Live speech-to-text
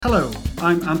Hello,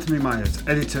 I'm Anthony Myers,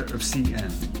 editor of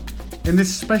CN. In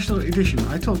this special edition,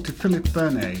 I talked to Philip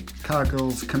Bernay,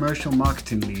 Cargill's commercial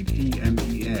marketing lead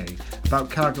EMEA, about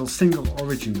Cargill's single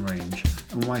origin range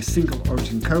and why single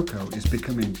origin cocoa is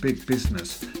becoming big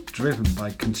business, driven by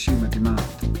consumer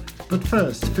demand. But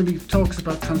first, Philip talks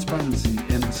about transparency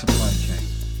in the supply chain.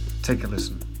 Take a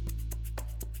listen.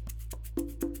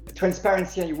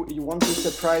 Transparency, and you won't be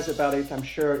surprised about it, I'm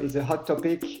sure, is a hot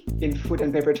topic in food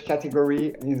and beverage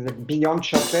category, is beyond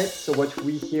chocolate. So what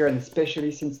we hear, and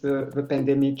especially since the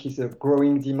pandemic, is a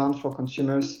growing demand for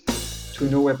consumers to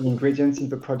know where the ingredients in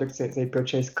the products that they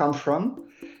purchase come from.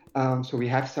 So we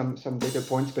have some data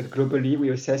points, but globally we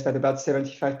assess that about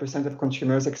 75% of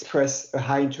consumers express a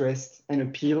high interest and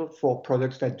appeal for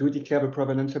products that do declare the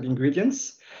provenance of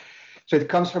ingredients. So it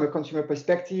comes from a consumer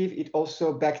perspective. It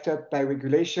also backed up by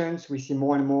regulations. We see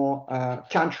more and more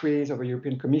countries of the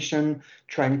European Commission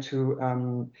trying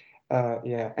to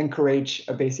encourage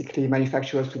basically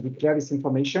manufacturers to declare this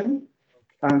information.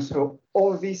 So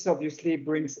all of this obviously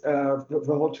brings the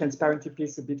whole transparency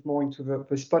piece a bit more into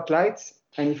the spotlight.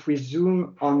 And if we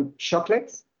zoom on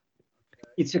chocolate,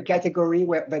 it's a category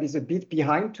that is a bit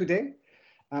behind today.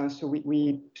 So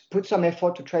we put some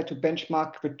effort to try to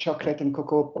benchmark the chocolate and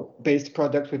cocoa-based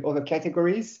products with other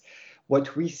categories.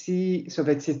 What we see, so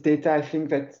that's this data, I think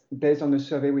that based on the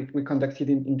survey we conducted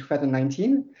in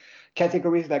 2019,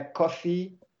 categories like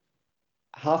coffee,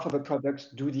 half of the products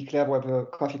do declare where the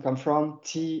coffee comes from.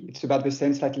 Tea, it's about the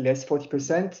same, slightly less,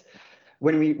 40%.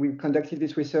 When we conducted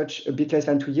this research a bit less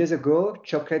than 2 years ago,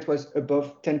 chocolate was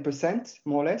above 10%,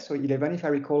 more or less, so 11 if I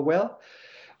recall well.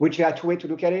 Which there are two ways to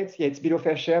look at it. Yeah, it's below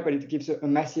fair share, but it gives a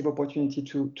massive opportunity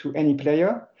to any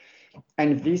player.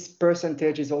 And this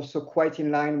percentage is also quite in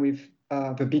line with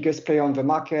the biggest player on the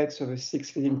market. So the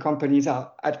 6 leading companies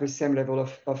are at the same level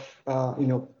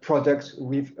of products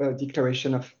with a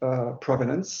declaration of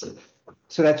provenance.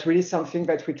 So that's really something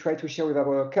that we try to share with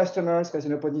our customers. There's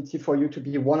an opportunity for you to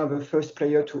be one of the first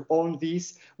players to own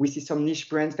this. We see some niche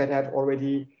brands that have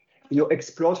already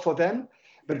explored for them.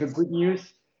 But the good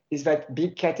news is that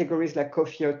big categories like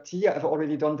coffee or tea have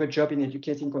already done the job in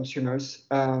educating consumers.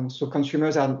 So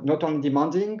consumers are not only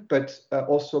demanding, but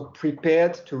also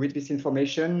prepared to read this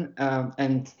information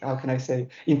and, how can I say,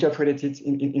 interpret it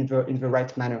in the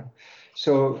right manner.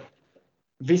 So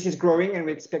this is growing, and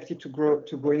we expect it to grow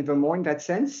even more in that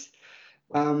sense.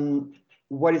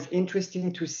 What is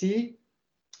interesting to see,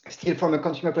 still from a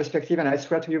consumer perspective, and I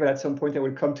swear to you that at some point I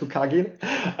will come to Cargill,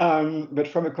 but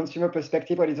from a consumer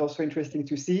perspective, what is also interesting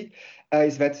to see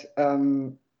is that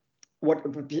what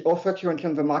the offer currently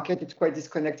on the market, it's quite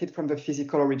disconnected from the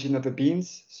physical origin of the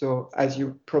beans. So as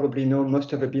you probably know,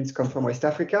 most of the beans come from West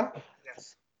Africa.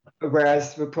 Yes.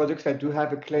 Whereas the products that do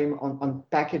have a claim on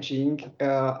packaging,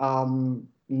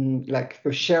 like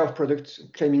the share of products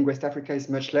claiming West Africa is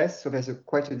much less. So there's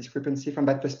quite a discrepancy from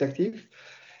that perspective.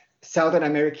 Southern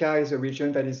America is a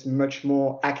region that is much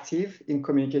more active in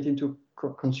communicating to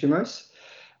consumers.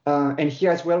 And here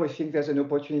as well, we think there's an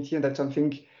opportunity, and that's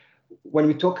something when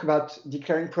we talk about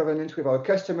declaring provenance with our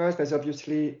customers, there's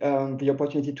obviously the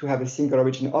opportunity to have a single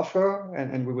origin offer,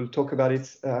 and we will talk about it,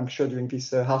 I'm sure, during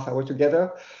this half hour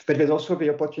together. But there's also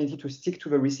the opportunity to stick to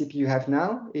the recipe you have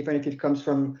now, even if it comes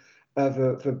from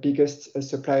the biggest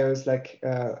suppliers like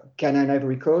Ghana and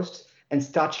Ivory Coast, and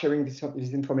start sharing this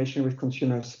information with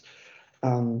consumers.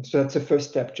 So that's the first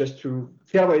step, just to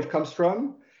tell where it comes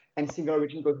from. And single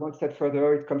origin goes one step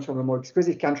further. It comes from a more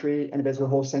exclusive country, and there's a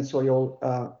whole sensorial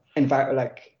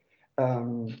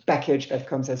package that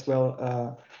comes as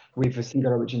well with a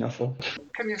single origin offer.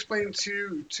 Can you explain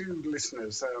to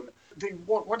listeners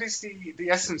what is the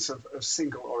essence of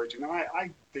single origin?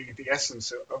 The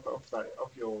essence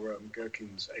of your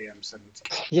Gherkins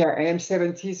AM70. Yeah,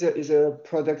 AM70 is a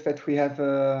product that we have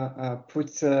on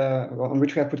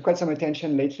which we have put quite some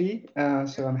attention lately.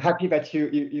 So I'm happy that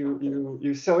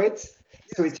you saw it. Yes.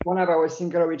 So it's one of our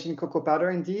single origin cocoa powder,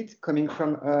 indeed, coming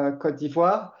from Côte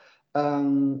d'Ivoire.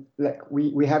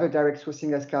 We have a direct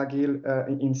sourcing as Cargill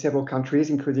in several countries,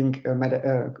 including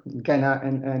Ghana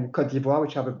and Côte d'Ivoire,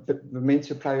 which are the main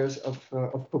suppliers of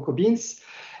cocoa beans.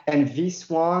 And this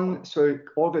one, so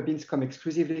all the beans come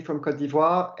exclusively from Côte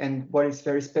d'Ivoire. And what is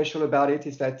very special about it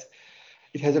is that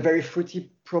it has a very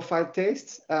fruity profile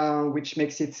taste, which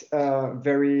makes it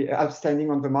very outstanding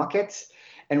on the market.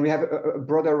 And we have a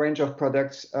broader range of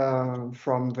products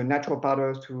from the natural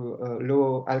powders to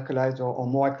low alkalized or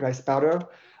more alkalized powder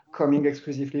coming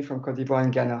exclusively from Côte d'Ivoire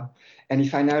and Ghana. And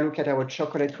if I now look at our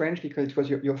chocolate range, because it was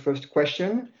your first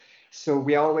question, So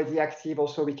we are already active.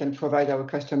 Also, we can provide our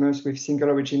customers with single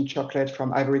origin chocolate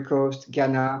from Ivory Coast,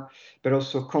 Ghana, but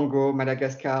also Congo,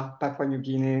 Madagascar, Papua New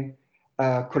Guinea,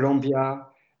 Colombia,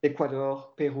 Ecuador,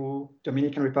 Peru,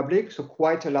 Dominican Republic. So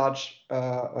quite a large,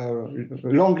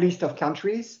 long list of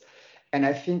countries. And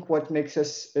I think what makes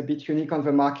us a bit unique on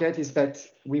the market is that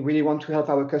we really want to help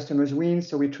our customers win.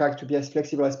 So we try to be as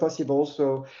flexible as possible.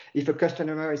 So if a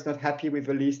customer is not happy with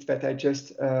the list that I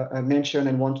just mentioned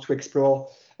and wants to explore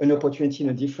an opportunity in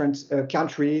a different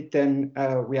country, then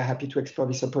we are happy to explore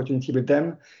this opportunity with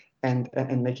them and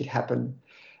make it happen.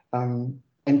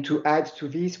 And to add to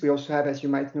this, we also have, as you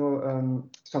might know,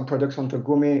 some products on the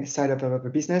gourmet side of the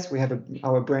business. We have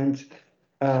our brand,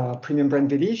 premium brand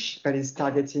Delish, that is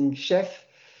targeting chef.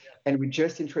 And we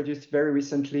just introduced very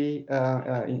recently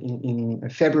in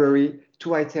February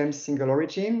 2 items single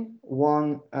origin.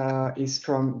 One is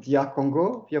from DR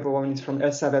Congo, the other one is from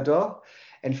El Salvador.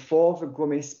 And for the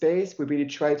gourmet space, we really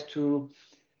tried to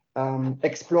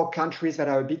explore countries that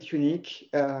are a bit unique.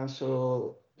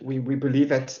 So we believe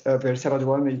that the El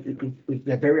Salvador one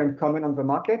is very uncommon on the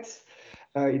market.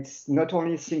 It's not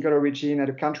only single origin at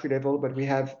a country level, but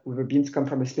the beans come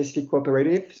from a specific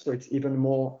cooperative. So it's even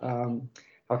more,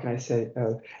 how can I say,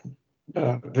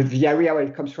 the area where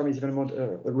it comes from is even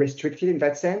more restricted in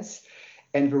that sense.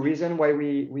 And the reason why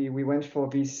we went for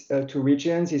these 2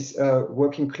 regions is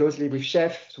working closely with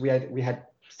chefs. We had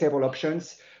several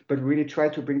options, but really try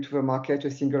to bring to the market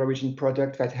a single origin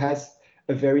product that has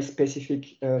a very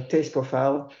specific taste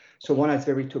profile. So one is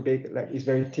very is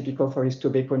very typical for his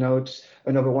tobacco notes.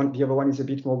 The other one is a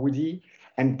bit more woody,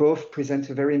 and both present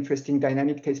a very interesting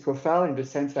dynamic taste profile in the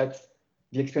sense that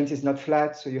the experience is not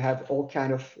flat. So you have all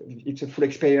kind of, it's a full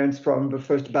experience from the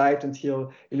first bite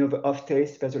until the off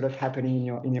taste. There's a lot happening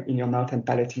in your mouth and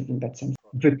palate in that sense.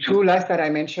 The 2 last that I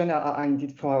mentioned are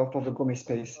indeed for the gourmet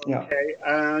space. Yeah. Okay,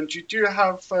 and do you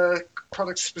have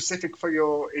products specific for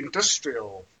your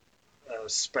industrial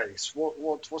space?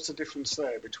 What's the difference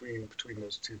there between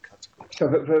those 2 categories? So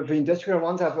the industrial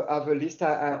ones have a list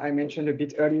I mentioned a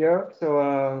bit earlier. So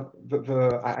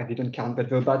I didn't count,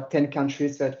 but about 10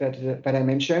 countries that I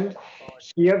mentioned.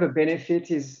 Here the benefit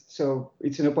is, so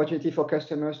it's an opportunity for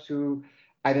customers to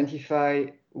identify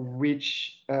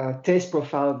which taste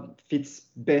profile fits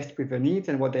best with the needs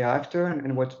and what they're after,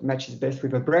 and what matches best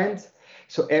with the brand.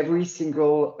 So every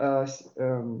single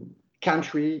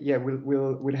country,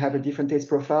 will have a different taste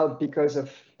profile because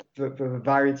of the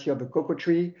variety of the cocoa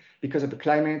tree, because of the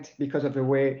climate, because of the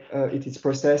way it is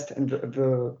processed, and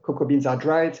the cocoa beans are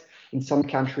dried. In some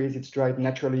countries, it's dried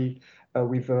naturally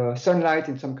with sunlight.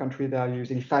 In some countries, they are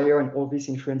using fire, and all this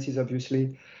influences,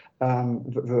 obviously,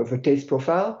 the taste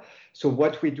profile. So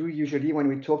what we do usually when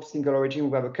we talk single origin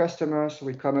with our customers,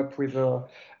 we come up with a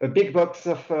big box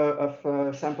of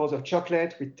samples of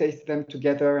chocolate. We taste them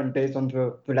together, and based on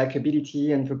the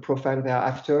likability and the profile they are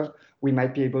after, we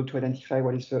might be able to identify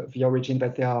what is the origin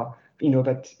that they are,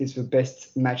 that is the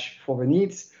best match for the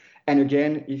needs. And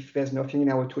again, if there's nothing in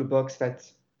our toolbox that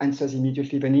answers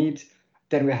immediately the need,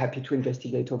 then we're happy to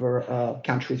investigate over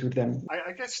countries with them.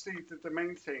 I guess the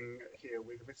main thing here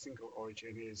with single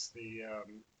origin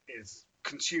is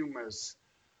consumers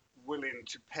willing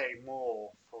to pay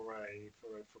more for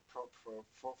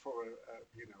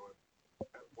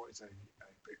what is a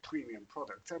premium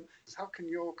product. How can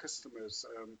your customers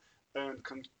earn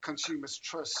consumers'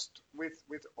 trust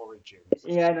with origin?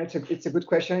 Yeah, no, it's a good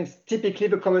question. It's typically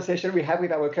the conversation we have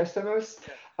with our customers.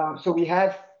 So we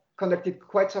have conducted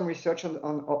quite some research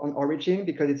on origin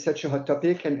because it's such a hot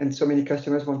topic, and so many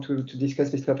customers want to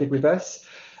discuss this topic with us.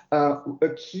 A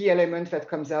key element that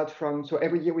comes out from, so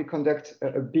every year we conduct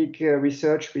a big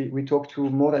research. We talk to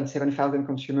more than 7,000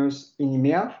 consumers in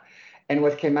EMEA. And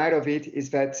what came out of it is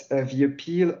that the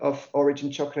appeal of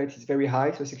origin chocolate is very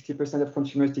high. So 60% of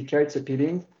consumers declare it's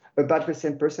appealing. About the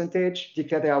same percentage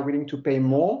declare they are willing to pay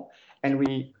more. And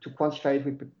to quantify it,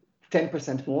 we put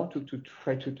 10% more to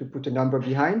try to put a number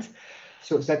behind.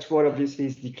 So that's what obviously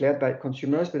is declared by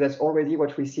consumers, but that's already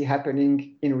what we see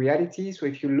happening in reality. So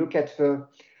if you look at the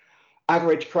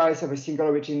average price of a single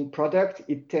origin product,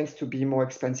 it tends to be more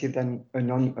expensive than a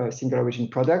non-single origin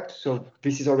product. So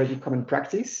this is already common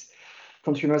practice.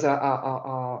 Consumers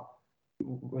are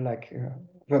like,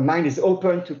 the mind is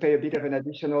open to pay a bit of an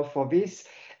additional for this.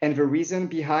 And the reason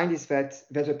behind is that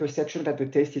there's a perception that the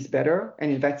taste is better.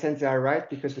 And in that sense, they are right,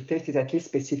 because the taste is at least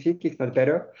specific, if not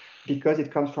better. Because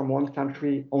it comes from one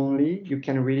country only, you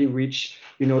can really reach,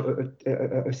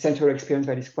 a central experience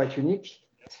that is quite unique.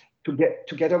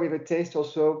 Together with the taste,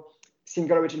 also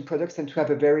single origin products tend to have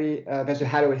a very there's a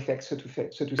halo effect, so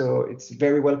it's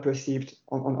very well perceived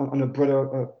on a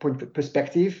broader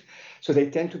perspective. So they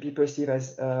tend to be perceived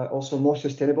as also more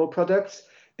sustainable products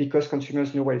because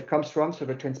consumers know where it comes from, so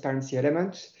the transparency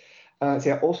element.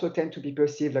 They also tend to be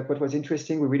perceived, like what was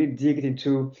interesting, we really digged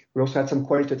into, we also had some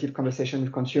qualitative conversation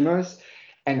with consumers.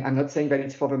 And I'm not saying that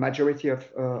it's for the majority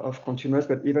of consumers,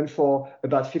 but even for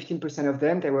about 15% of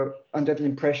them, they were under the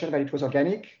impression that it was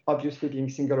organic. Obviously, being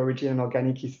single origin and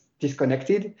organic is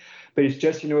disconnected, but it's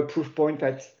just, a proof point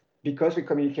that because we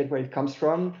communicate where it comes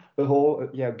from, the whole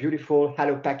beautiful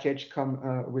halo package come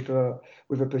with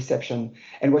a perception.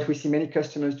 And what we see many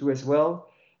customers do as well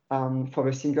for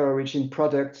the single origin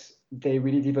products, they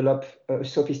really develop a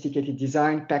sophisticated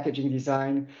design, packaging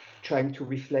design, trying to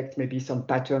reflect maybe some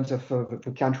patterns of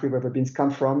the country where the beans come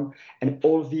from. And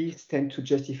all these tend to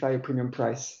justify a premium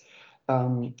price.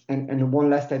 And one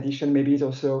last addition maybe is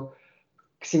also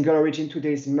single origin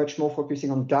today is much more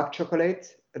focusing on dark chocolate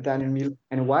than in milk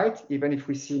and white, even if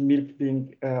we see milk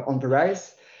being on the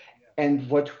rise. And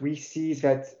what we see is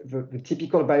that the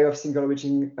typical buyer of single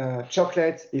origin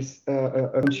chocolate is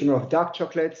a consumer of dark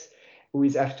chocolates, who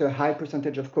is after a high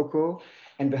percentage of cocoa.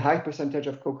 And the high percentage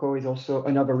of cocoa is also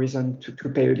another reason to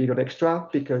pay a little extra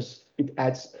because it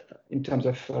adds in terms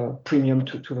of premium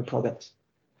to the product.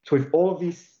 So with all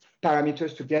these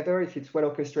parameters together, if it's well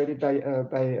orchestrated by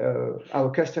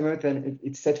our customer, then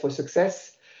it's set for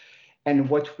success. And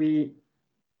when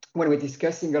we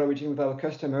discuss single origin with our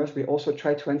customers, we also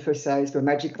try to emphasize the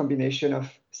magic combination of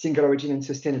single origin and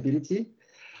sustainability,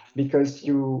 because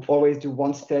you always do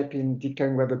one step in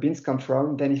declaring where the beans come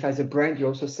from. Then if as a brand, you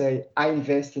also say, I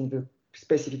invest in the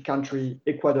specific country,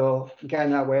 Ecuador,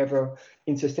 Ghana, wherever,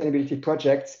 in sustainability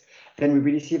projects, then we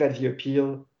really see that the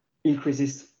appeal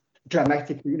increases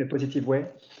dramatically in a positive way.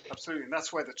 Absolutely, and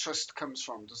that's where the trust comes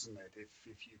from, doesn't it?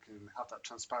 If you can have that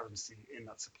transparency in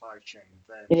that supply chain,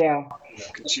 then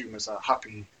consumers are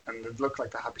happy and they look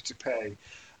like they're happy to pay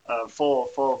for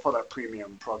that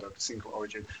premium product, single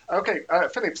origin. Okay,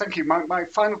 Philippe, thank you. My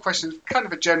final question is kind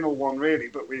of a general one, really,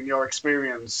 but in your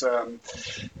experience, I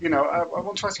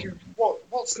want to ask you,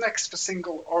 what's next for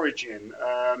single origin?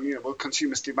 Will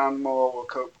consumers demand more?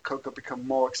 Will cocoa become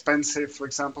more expensive, for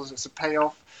example, as a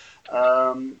payoff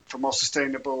for more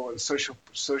sustainable and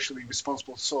socially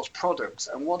responsible source products?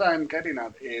 And what I'm getting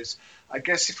at is, I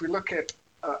guess if we look at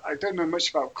I don't know much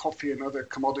about coffee and other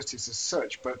commodities as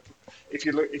such, but if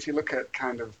you look at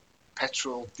kind of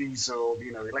petrol, diesel,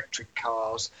 electric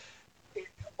cars,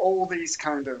 all these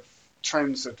kind of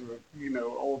trends that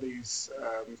all these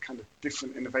kind of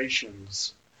different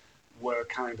innovations were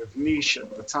kind of niche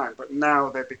at the time, but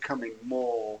now they're becoming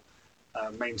more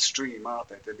mainstream, aren't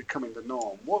they? They're becoming the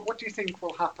norm. What do you think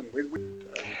will happen with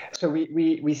So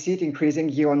we see it increasing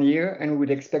year on year, and we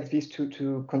would expect this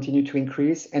to continue to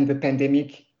increase. And the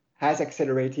pandemic has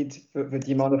accelerated the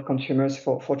demand of consumers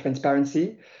for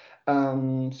transparency.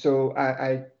 So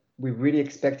we really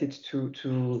expect it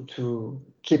to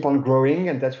keep on growing,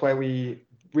 and that's why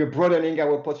we're broadening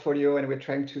our portfolio, and we're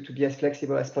trying to be as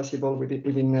flexible as possible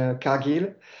within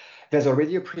Cargill. There's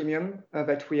already a premium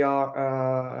that we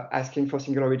are asking for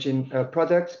single origin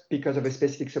products because of a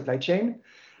specific supply chain.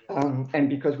 And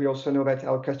because we also know that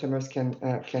our customers can,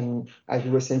 as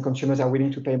you were saying, consumers are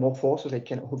willing to pay more for, so they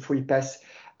can hopefully pass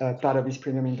part of this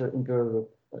premium in the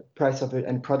price of the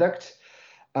end product.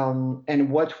 And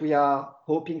what we are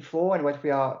hoping for and what we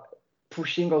are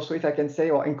pushing also, if I can say,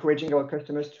 or encouraging our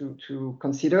customers to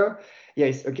consider,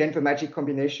 is again the magic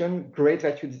combination. Great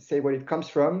that you say where it comes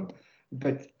from,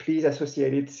 but please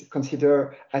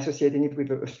consider associating it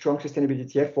with a strong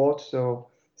sustainability effort. So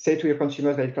say to your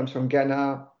consumers that it comes from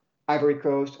Ghana, Ivory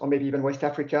Coast, or maybe even West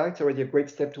Africa. It's already a great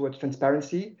step towards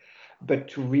transparency. But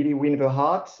to really win the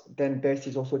heart, then best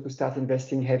is also to start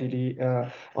investing heavily,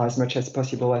 or as much as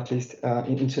possible, at least,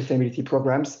 in sustainability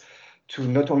programs, to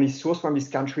not only source from these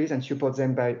countries and support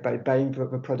them by buying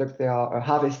the products they are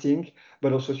harvesting,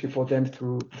 but also support them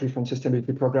through different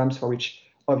sustainability programs, for which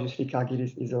obviously Cargill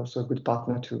is also a good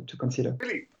partner to consider.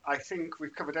 Really, I think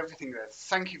we've covered everything there.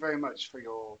 Thank you very much for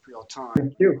your time.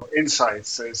 Thank you. Your insights.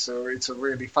 So it's a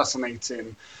really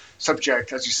fascinating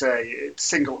subject, as you say. It's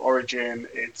single origin.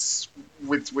 It's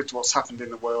with what's happened in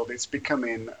the world. It's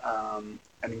becoming an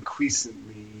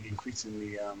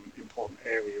increasingly important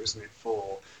area, isn't it,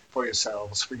 for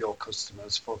yourselves, for your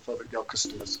customers, for your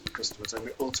customers,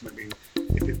 and ultimately,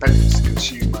 if it benefits the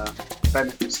consumer,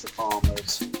 benefits the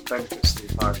farmers, benefits the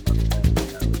environment,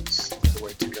 then it's the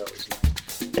way to go, isn't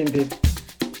it? Indeed.